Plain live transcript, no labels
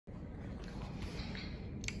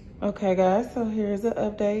Okay guys, so here's an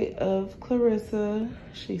update of Clarissa.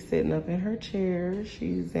 She's sitting up in her chair.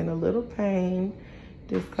 She's in a little pain,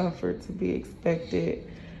 discomfort to be expected.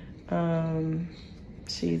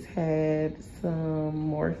 She's had some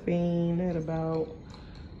morphine at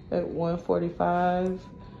 1:45.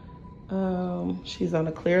 She's on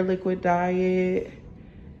a clear liquid diet.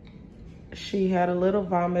 She had a little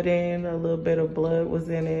vomiting, a little bit of blood was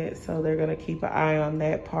in it, so they're gonna keep an eye on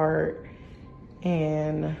that part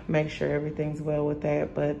and make sure everything's well with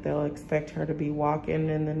that, but they'll expect her to be walking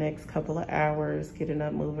in the next couple of hours, getting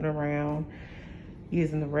up, moving around,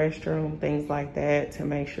 using the restroom, things like that, to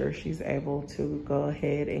make sure she's able to go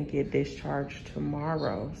ahead and get discharged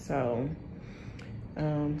tomorrow. So,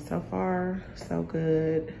 so far, so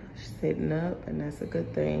good. She's sitting up, and that's a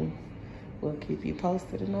good thing. We'll keep you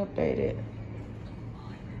posted and updated.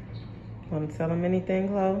 Want to tell them anything,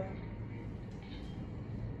 Chloe?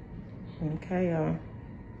 Okay, y'all.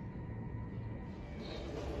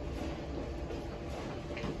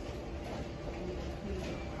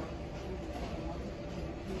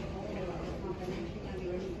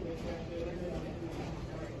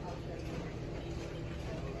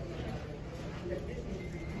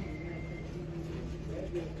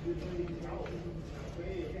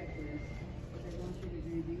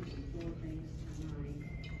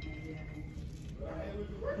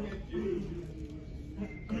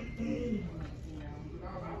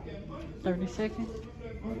 Seconds.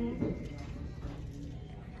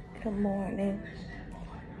 Good morning.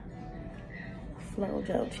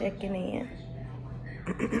 Flojo checking in.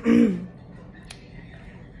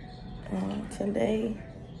 Today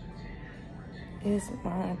is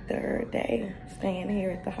my third day staying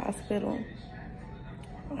here at the hospital.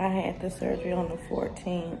 I had the surgery on the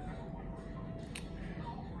 14th.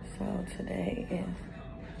 So today is,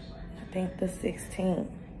 I think, the 16th.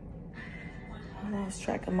 I lost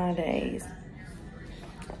track of my days.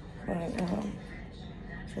 But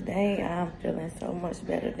today I'm feeling so much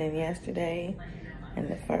better than yesterday and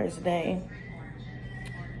the first day.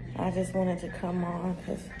 I just wanted to come on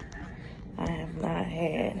because I have not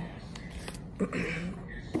had the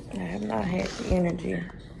energy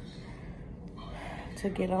to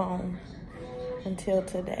get on until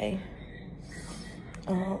today.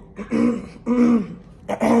 I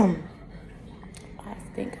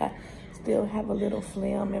think I still have a little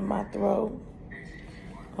phlegm in my throat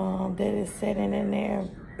that is sitting in there,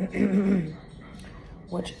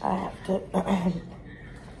 which I have to,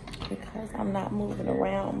 because I'm not moving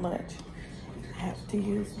around much, I have to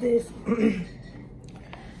use this.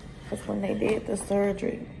 Because when they did the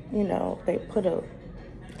surgery, you know, they put a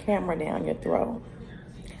camera down your throat.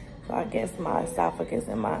 So I guess my esophagus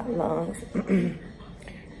and my lungs and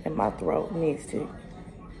my throat needs to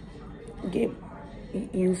get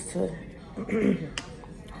used to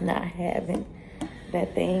not having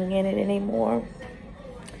that thing in it anymore.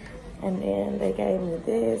 And then they gave me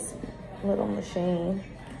this little machine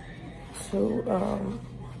to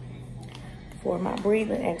for my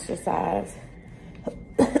breathing exercise.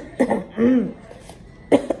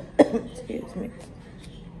 Excuse me.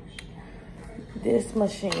 This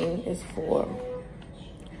machine is for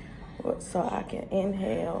so I can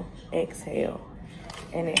inhale, exhale,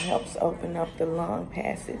 and it helps open up the lung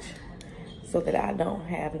passage so that I don't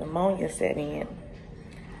have pneumonia set in.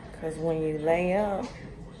 Because when you lay up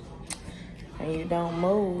and you don't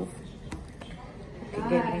move, you can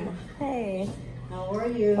get me. Hey. How are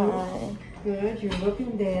you? Fine. Good. You're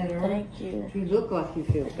looking better. Thank you. You look like you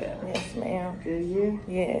feel better. Yes, ma'am. Do you?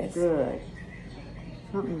 Yes. Good.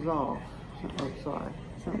 Something's off. Oh, sorry.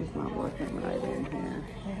 Something's not working right in here.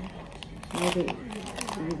 Maybe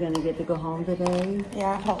you're going to get to go home today?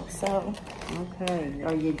 Yeah, I hope so. Okay.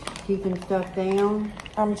 Are you keeping stuff down?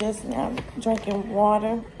 I'm just now drinking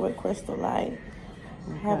water with Crystal Light.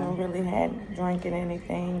 Okay. Haven't really had drinking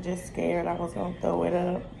anything. Just scared I was going to throw it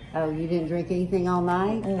up. Oh, you didn't drink anything all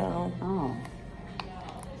night? No. Oh.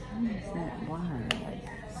 Where's that wire?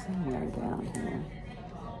 Somewhere down here.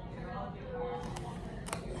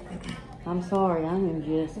 I'm sorry, I'm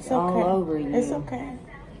just It's all okay. over you. It's okay.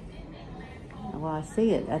 Well, I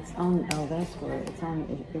see it. That's on. Oh, that's where it's on.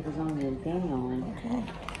 It was on your gown. Okay.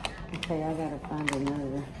 Okay, I gotta find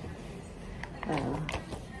another. Oh,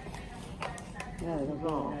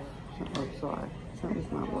 sorry.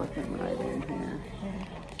 Something's not working right in here.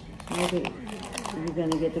 Maybe you're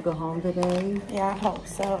gonna get to go home today? Yeah, I hope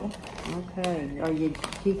so. Okay. Are you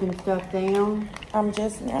keeping stuff down? I'm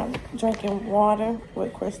just now drinking water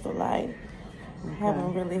with Crystal Light. Okay.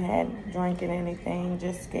 Haven't really had drinking anything.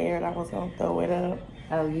 Just scared I was going to throw it up.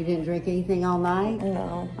 Oh, you didn't drink anything all night?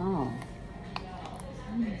 No. Oh.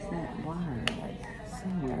 Where's that wire?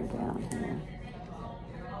 somewhere down here.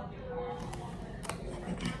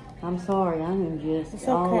 I'm sorry, I'm just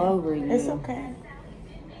all over you. It's okay.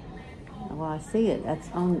 Well, I see it. That's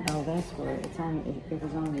on. Oh, that's where it's on. It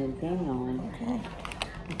was on your gown. Okay.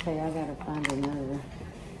 Okay, I gotta find another.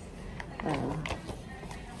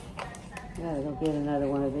 Gotta go get another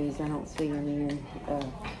one of these. I don't see any in. I was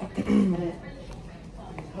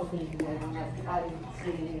hoping you had one. I didn't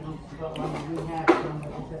see any, but you have some.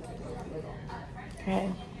 Okay.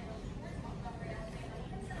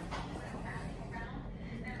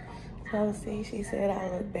 So see, she said I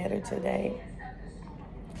look better today.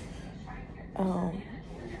 I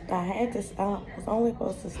was only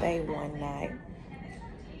supposed to stay one night,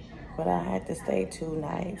 but I had to stay 2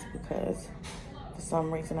 nights because for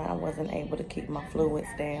some reason I wasn't able to keep my fluids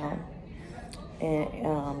down,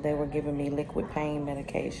 and they were giving me liquid pain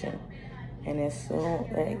medication. And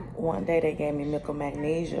one day they gave me milk of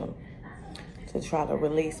magnesium to try to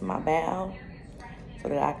release my bowel so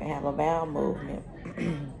that I can have a bowel movement.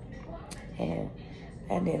 And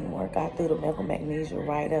that didn't work. I threw the milk of magnesia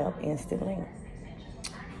right up instantly.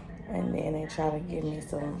 And then they tried to give me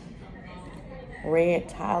some red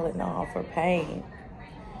Tylenol for pain.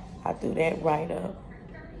 I threw that right up.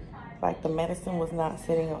 Like the medicine was not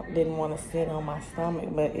didn't want to sit on my stomach,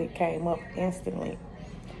 but it came up instantly.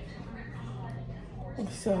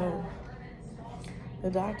 So the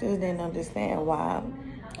doctors didn't understand why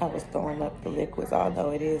I was throwing up the liquids, although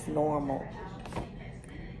it is normal.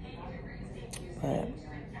 But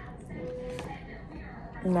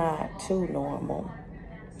not too normal.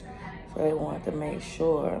 So they wanted to make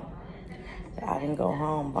sure that I didn't go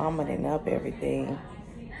home vomiting up everything,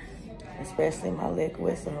 especially my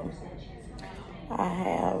liquids. So I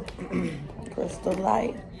have Crystal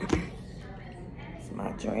Light. It's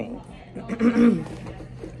my drink.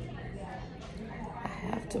 I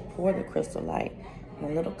have to pour the Crystal Light in a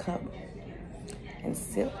little cup and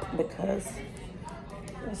sip because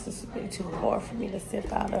this is way too hard for me to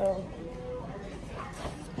sip out of.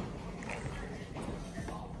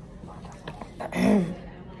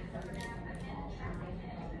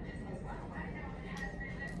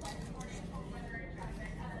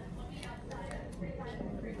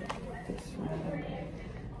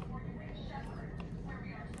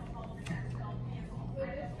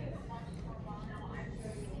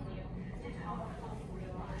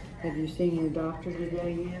 Have you seen your doctor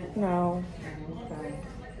today yet? No. Okay.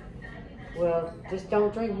 Well, just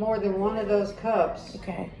don't drink more than one of those cups.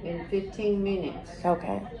 Okay. In 15 minutes.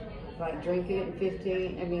 Okay. Like drink it in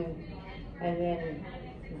 15, and then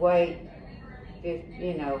wait,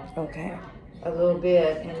 Okay. a little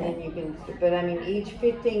bit, and Okay. then you can, but each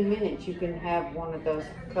 15 minutes you can have one of those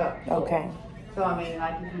cups. Okay. So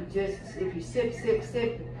like if you sip,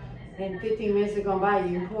 and 15 minutes have gone by,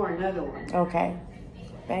 you can pour another one. Okay.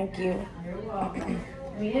 Thank you. You're welcome.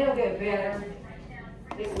 It'll get better.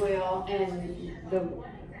 It will, and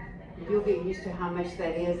you'll get used to how much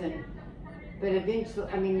that is, but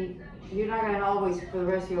eventually, you're not going to always, for the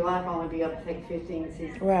rest of your life, only be able to take 15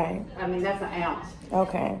 cc's. Right. That's an ounce.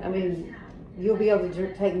 Okay. You'll be able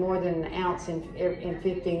to take more than an ounce in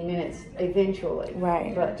 15 minutes eventually.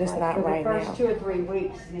 Right. But just not right now. For the first 2 or 3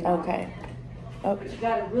 weeks. Okay. But you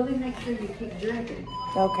got to really make sure you keep drinking.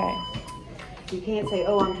 Okay. You can't say,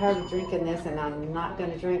 oh, I'm tired of drinking this and I'm not going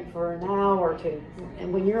to drink for an hour or 2.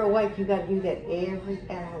 And when you're awake, you got to do that every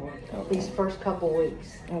hour, these first couple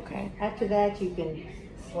weeks. Okay. After that, you can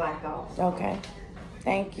slack off. Okay.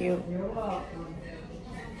 Thank you. You're welcome.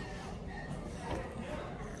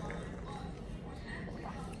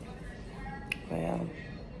 Well,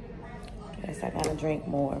 guess I got to drink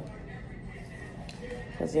more.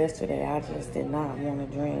 Because yesterday, I just did not want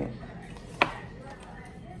to drink.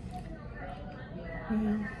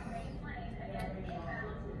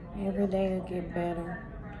 Every day will get better.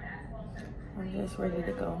 I'm just ready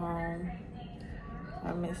to go home.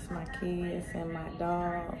 I miss my kids and my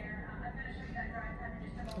dog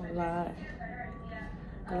a lot.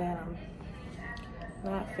 Glad I'm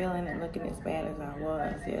not feeling and looking as bad as I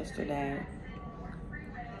was yesterday.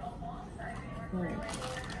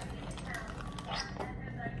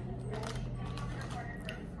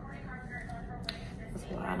 That's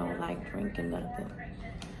why I don't like drinking nothing.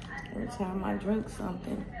 Every time I drink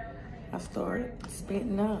something, I start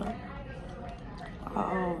spitting up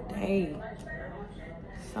all day.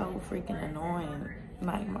 So freaking annoying.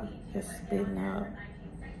 Like just spitting up.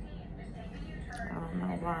 I don't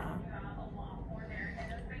know why.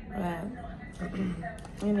 But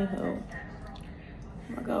anywho,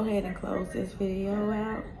 I'm gonna go ahead and close this video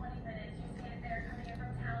out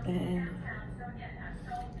and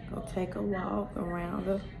go take a walk around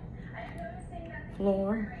the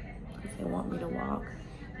floor because they want me to walk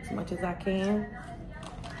as much as I can.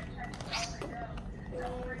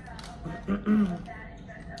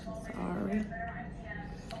 Sorry.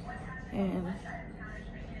 And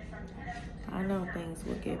I know things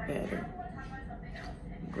will get better.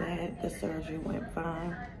 I'm glad the surgery went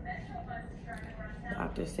fine.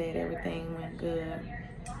 Doctor said everything went good.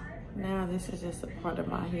 Now this is just a part of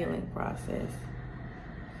my healing process.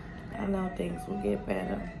 I know things will get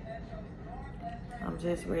better. I'm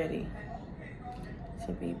just ready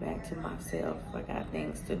to be back to myself. I got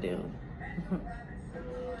things to do.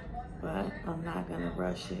 But I'm not gonna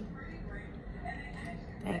rush it.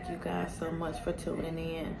 Thank you guys so much for tuning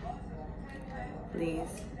in. Please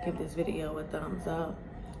give this video a thumbs up.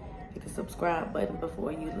 Hit the subscribe button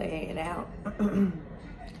before you lay it out.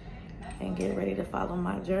 And get ready to follow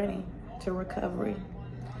my journey to recovery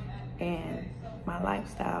and my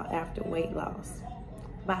lifestyle after weight loss.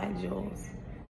 Bye, Jules.